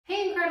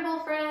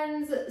incredible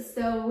friends.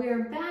 So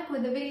we're back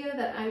with a video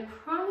that I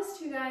promised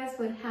you guys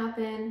would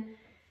happen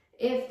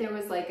if there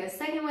was like a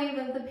second wave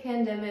of the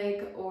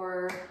pandemic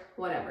or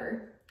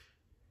whatever.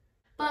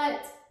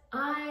 But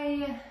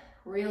I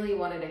really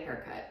wanted a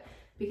haircut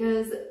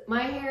because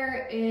my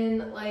hair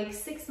in like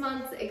 6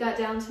 months, it got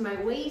down to my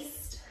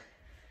waist.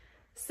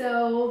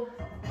 So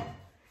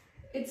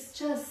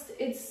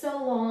it's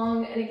so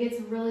long and it gets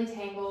really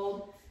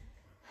tangled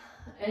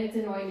and it's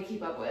annoying to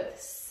keep up with.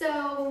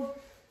 So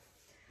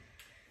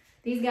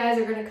these guys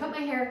are gonna cut my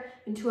hair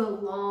into a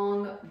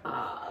long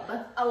bob.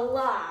 A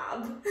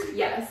lob.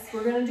 Yes,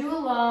 we're gonna do a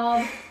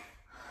lob.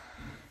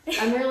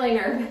 I'm really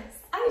nervous.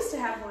 I used to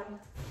have one.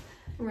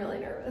 I'm really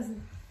nervous.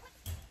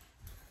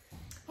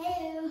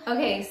 Hello.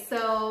 Okay,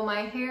 so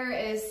my hair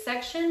is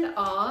sectioned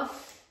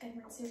off.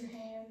 Edward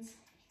Scissorhands.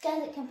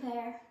 Does it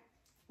compare?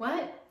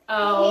 What?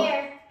 Oh.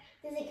 Here.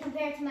 Does it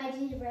compare to my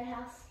gingerbread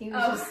house? He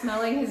was just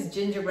smelling his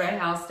gingerbread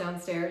house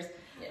downstairs.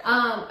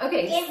 Yeah.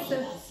 Okay,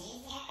 so...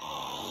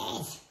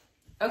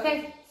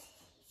 Okay.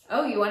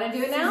 Oh, you want to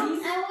do it now?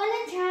 I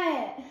want to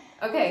try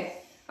it. Okay.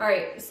 All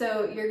right.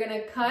 So you're going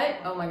to cut.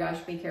 Oh my gosh,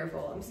 be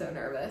careful. I'm so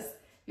nervous.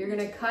 You're going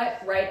to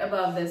cut right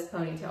above this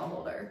ponytail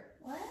holder.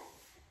 What?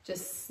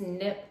 Just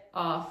snip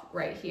off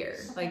right here.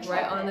 Like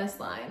right on this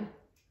line.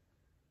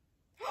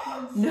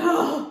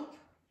 No.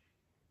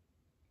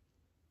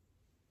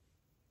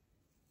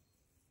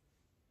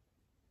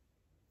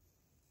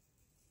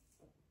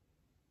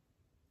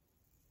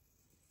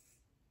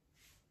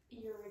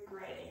 You're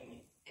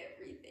regretting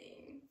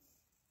everything.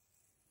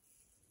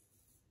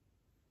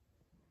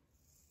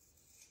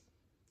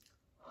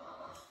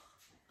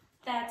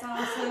 That's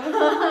awesome.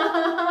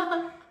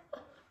 Well,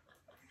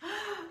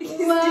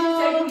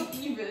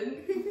 exactly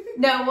even.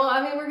 no, well,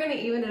 I mean, we're going to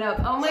even it up.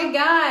 Oh my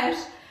gosh.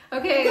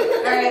 Okay.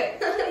 All right.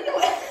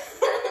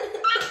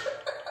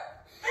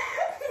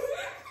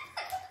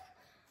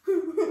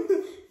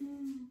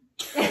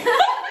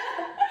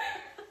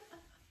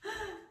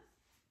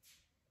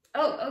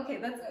 Oh, okay,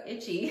 that's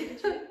itchy.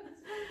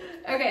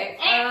 Okay,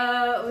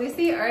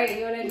 Lucy, all right,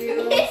 you want to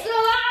do... It's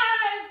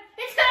alive!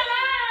 It's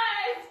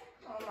alive!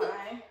 Oh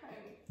my,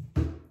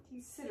 I'm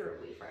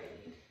considerably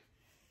frightened.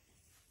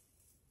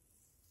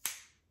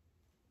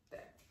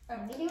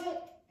 Let me do it.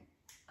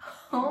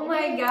 Oh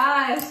my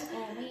gosh,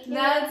 Let me do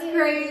that's it.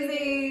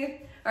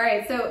 crazy. All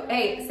right, so,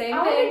 hey, same I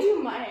want to thing.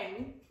 do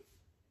mine.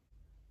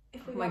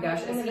 Oh my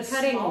gosh, is he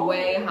cutting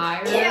way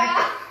higher?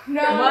 Yeah.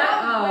 No, What?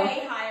 not Oh.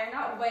 way higher,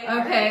 not way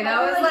higher. Okay,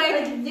 that was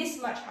Probably like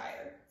this much higher.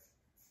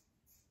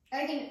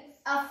 Like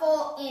a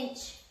full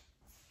inch.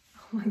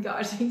 oh my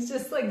gosh, he's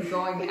just like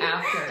going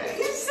after it.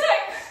 It's like-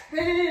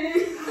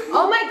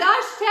 Oh my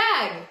gosh,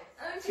 Tag!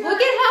 I'm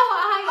Look at how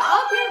high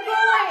up you're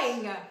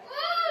going!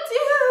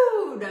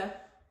 Dude!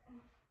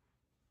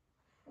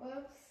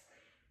 Whoops.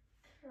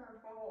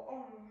 Terrible.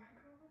 Oh my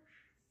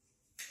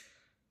gosh.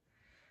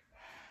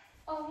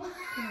 Oh my.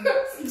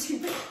 That's too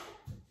bad.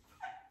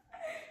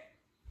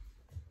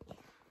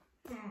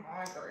 Oh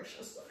my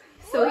gracious.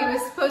 So he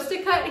was supposed to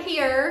cut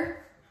here.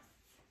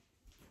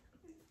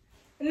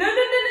 No.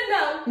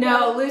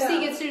 No, Lucy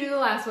gets to do the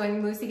last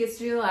one. Lucy gets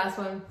to do the last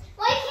one.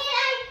 Why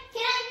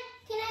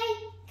can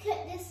I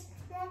cut this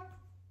one?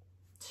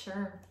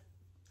 Sure.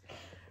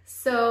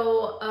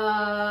 So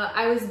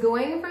I was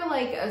going for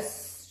like a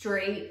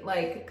straight,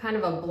 like kind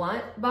of a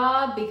blunt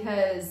bob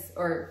because,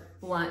 or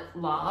blunt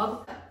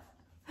lob.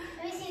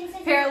 Let me see this.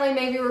 Apparently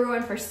maybe we're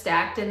going for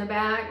stacked in the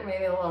back,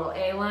 maybe a little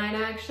A-line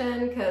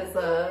action because,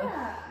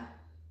 Yeah.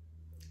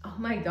 oh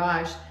my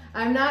gosh.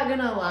 I'm not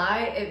gonna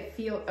lie, it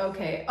feels,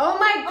 okay. Oh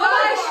my Oh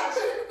gosh!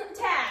 my gosh.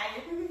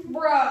 Tag.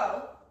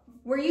 Bro.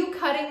 Were you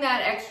cutting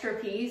that extra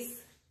piece?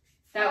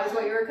 That was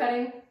what you were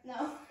cutting?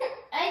 No.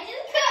 I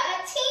just cut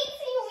a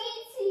teensy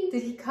weensy.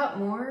 Did he cut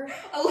more?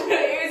 A little,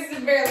 it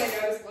was barely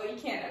noticeable. You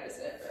can't notice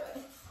it,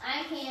 really.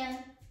 I can.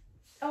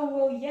 Oh,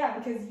 well, yeah,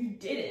 because you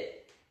did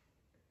it.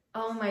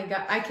 Oh my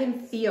god, I can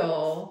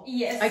feel.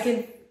 Yes. I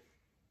can.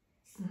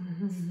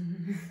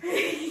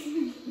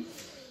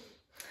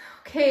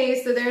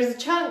 Okay, so there's a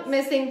chunk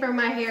missing from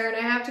my hair and I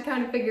have to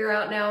kind of figure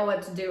out now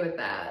what to do with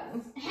that.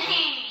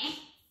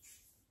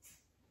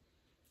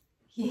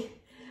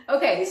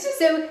 Okay,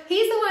 so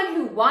he's the one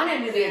who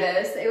wanted to do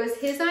this. It was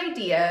his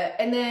idea,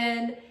 and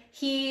then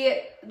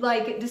he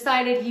like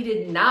decided he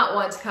did not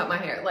want to cut my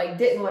hair. Like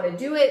didn't want to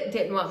do it,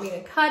 didn't want me to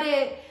cut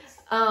it.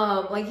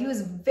 Like he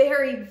was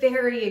very,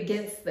 very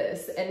against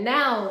this. And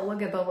now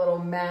look at the little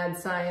mad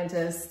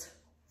scientist.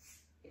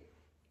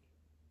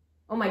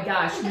 Oh my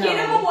gosh, no.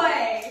 Get him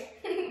away.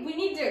 We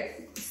need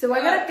to. So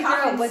I gotta figure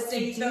out what to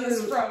confiscate do.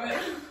 those from it.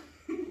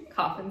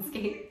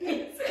 Confiscate. We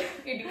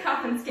need to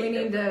confiscate. We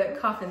need them. to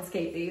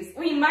confiscate these.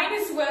 We might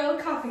as well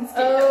confiscate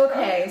them.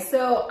 Okay,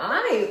 so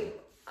I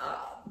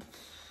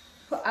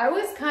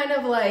was kind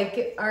of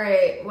like, all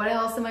right, what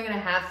else am I gonna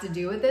have to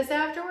do with this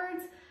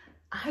afterwards?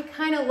 I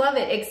kind of love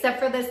it, except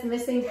for this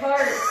missing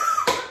part.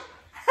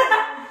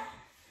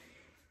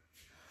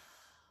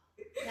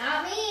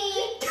 Not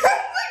me.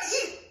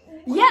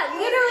 Yeah,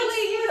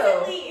 literally you.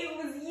 It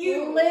was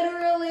you.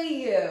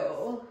 Literally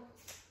you.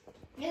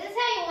 It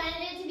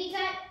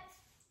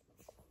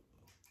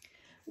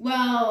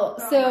Well,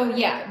 so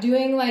yeah,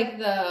 doing like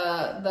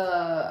the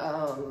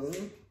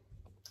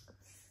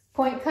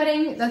point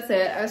cutting, that's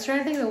it. I was trying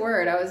to think of the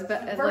word. I was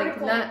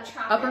like not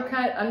chopping.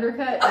 Uppercut,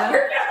 undercut.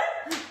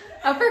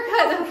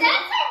 Uppercut.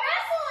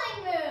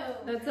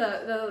 That's a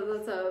wrestling move.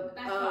 That's a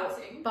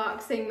boxing.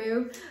 boxing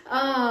move.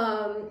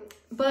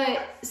 But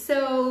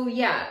so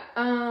yeah,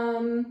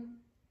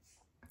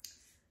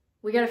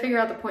 we got to figure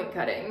out the point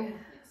cutting.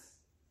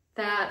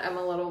 That I'm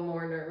a little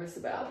more nervous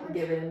about,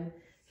 given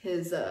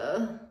his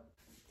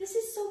This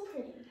is so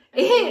pretty.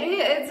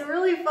 it's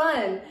really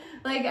fun.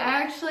 Like,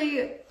 I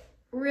actually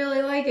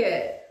really like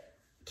it.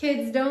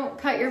 Kids, don't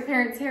cut your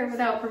parents' hair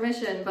without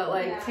permission, but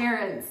like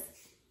parents.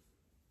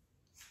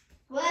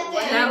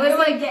 That was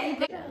like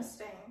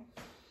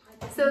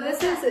so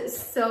this is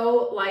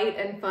so light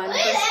and fun for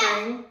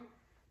spring.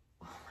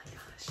 Oh my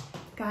gosh.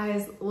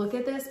 Guys, look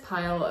at this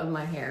pile of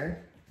my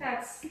hair.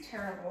 That's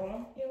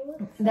terrible.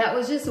 That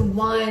was just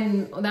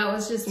one. That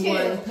was just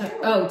one.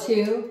 Oh,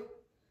 two?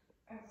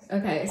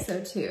 Okay,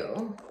 so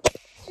two.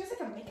 It's just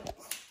like a makeup.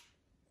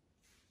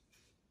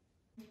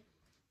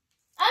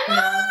 I know!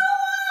 Yeah.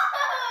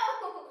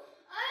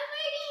 I'm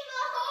making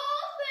the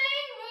whole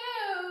thing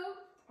move!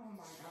 Oh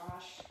my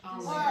gosh.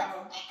 Oh my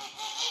Look.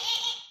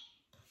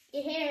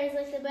 Your hair is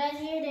like the bad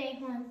hair day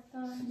one.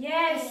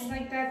 Yes,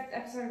 like that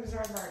episode of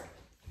Bizarre Bark.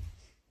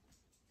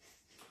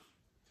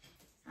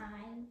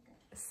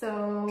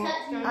 So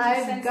Cut.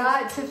 I've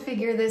got to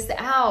figure this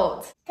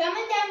out.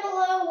 Comment down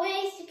below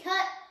ways to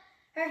cut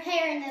her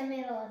hair in the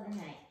middle of the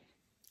night.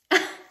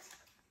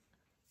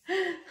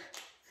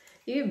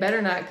 You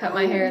better not cut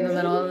my hair in the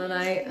middle of the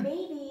night.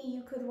 Maybe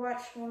you could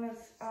watch one of,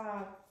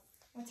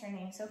 what's her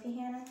name? Sophie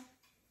Hannah?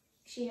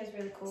 She has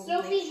really cool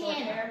Sophie like, short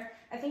Hannah. hair.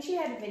 I think she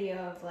had a video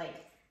of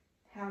like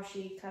how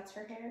she cuts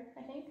her hair,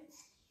 I think.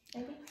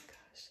 Maybe.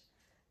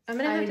 I'm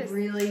gonna have to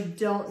really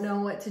don't know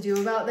what to do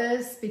about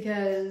this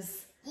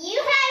because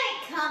You had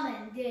it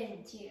coming,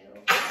 didn't you?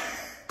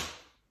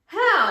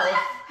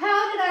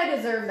 how did I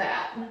deserve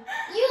that?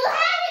 You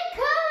had it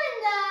coming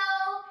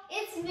though!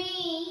 It's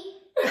me!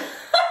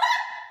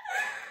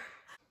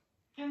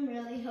 I'm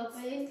really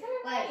hoping,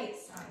 like,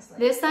 Nice, honestly.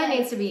 This side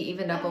needs to be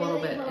evened up I'm a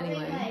little really bit hoping,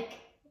 anyway.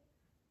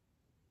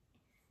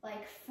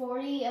 like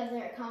 40 of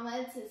their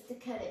comments is to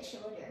cut it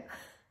shorter.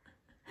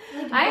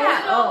 Like, I burn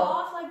have it all oh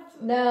off,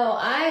 like, no,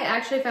 I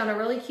actually found a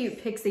really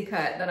cute pixie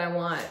cut that I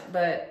want,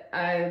 but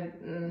I'm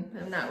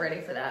not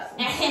ready for that.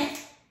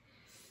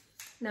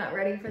 Not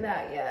ready for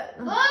that yet.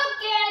 Look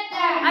at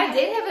that! I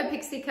did have a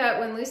pixie cut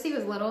when Lucy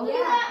was little. Look at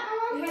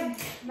that, Mom. we had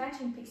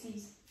matching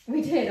pixies.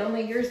 We did,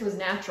 only yours was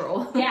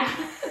natural. Yeah.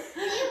 Can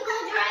you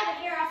blow dry the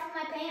hair off of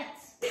my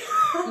pants?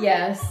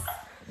 Yes,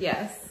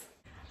 yes.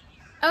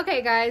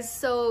 Okay guys,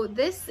 so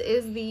this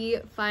is the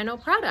final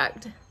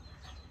product.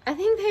 I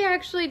think they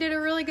actually did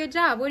a really good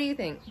job. What do you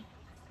think?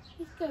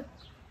 It's good.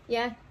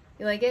 Yeah,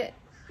 you like it?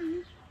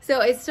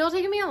 So it's still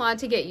taking me a lot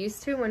to get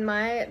used to. When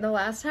the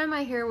last time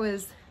my hair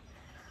was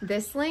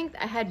this length,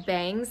 I had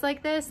bangs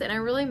like this and I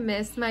really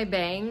miss my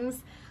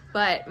bangs,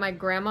 but my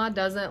grandma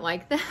doesn't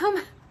like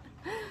them.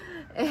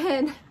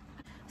 And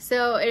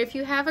so if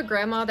you have a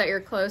grandma that you're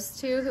close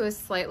to who is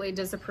slightly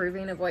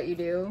disapproving of what you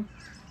do,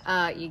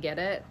 you get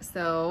it.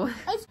 So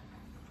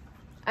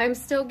I'm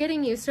still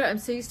getting used to it. I'm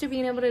so used to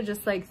being able to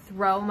just like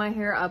throw my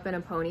hair up in a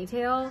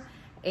ponytail,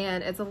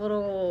 and it's a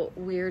little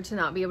weird to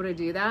not be able to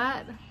do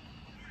that.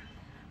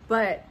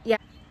 But yeah,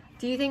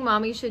 do you think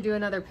mommy should do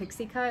another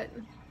pixie cut?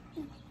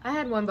 I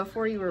had one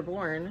before you were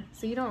born,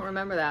 so you don't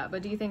remember that,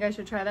 but do you think I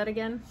should try that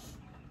again?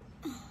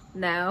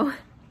 No.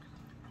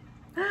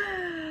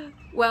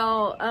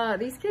 Well,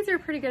 these kids are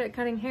pretty good at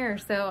cutting hair,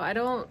 so I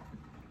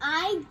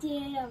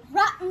did a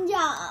rotten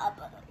job.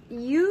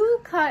 You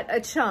cut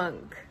a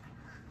chunk.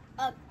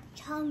 A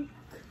chunk.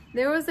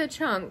 There was a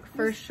chunk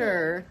for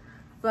sure,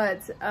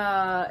 but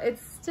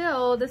it's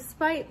still,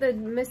 despite the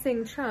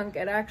missing chunk,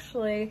 it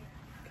actually...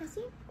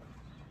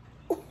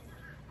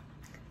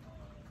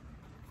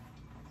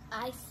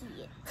 I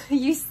see it.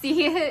 You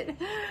see it?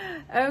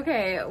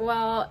 Okay,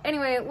 well,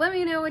 anyway, let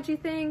me know what you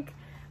think.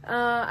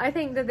 I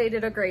think that they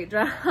did a great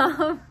job.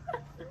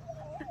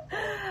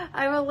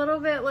 I'm a little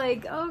bit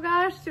like, oh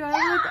gosh, do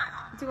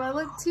I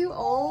look too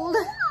old?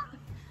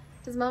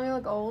 Does mommy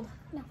look old?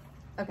 No.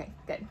 Okay,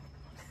 good.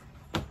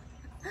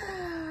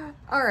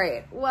 All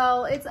right,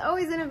 well, it's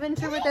always an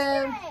adventure with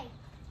them.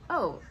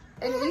 Oh,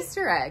 an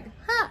Easter egg.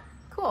 Huh,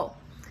 cool.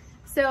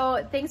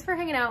 So thanks for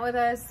hanging out with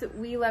us.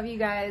 We love you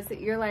guys.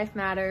 Your life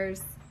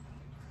matters.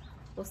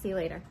 We'll see you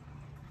later.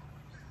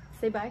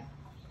 Say bye.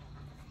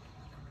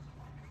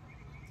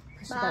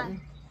 Push the Bye.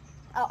 button.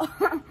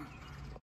 Oh.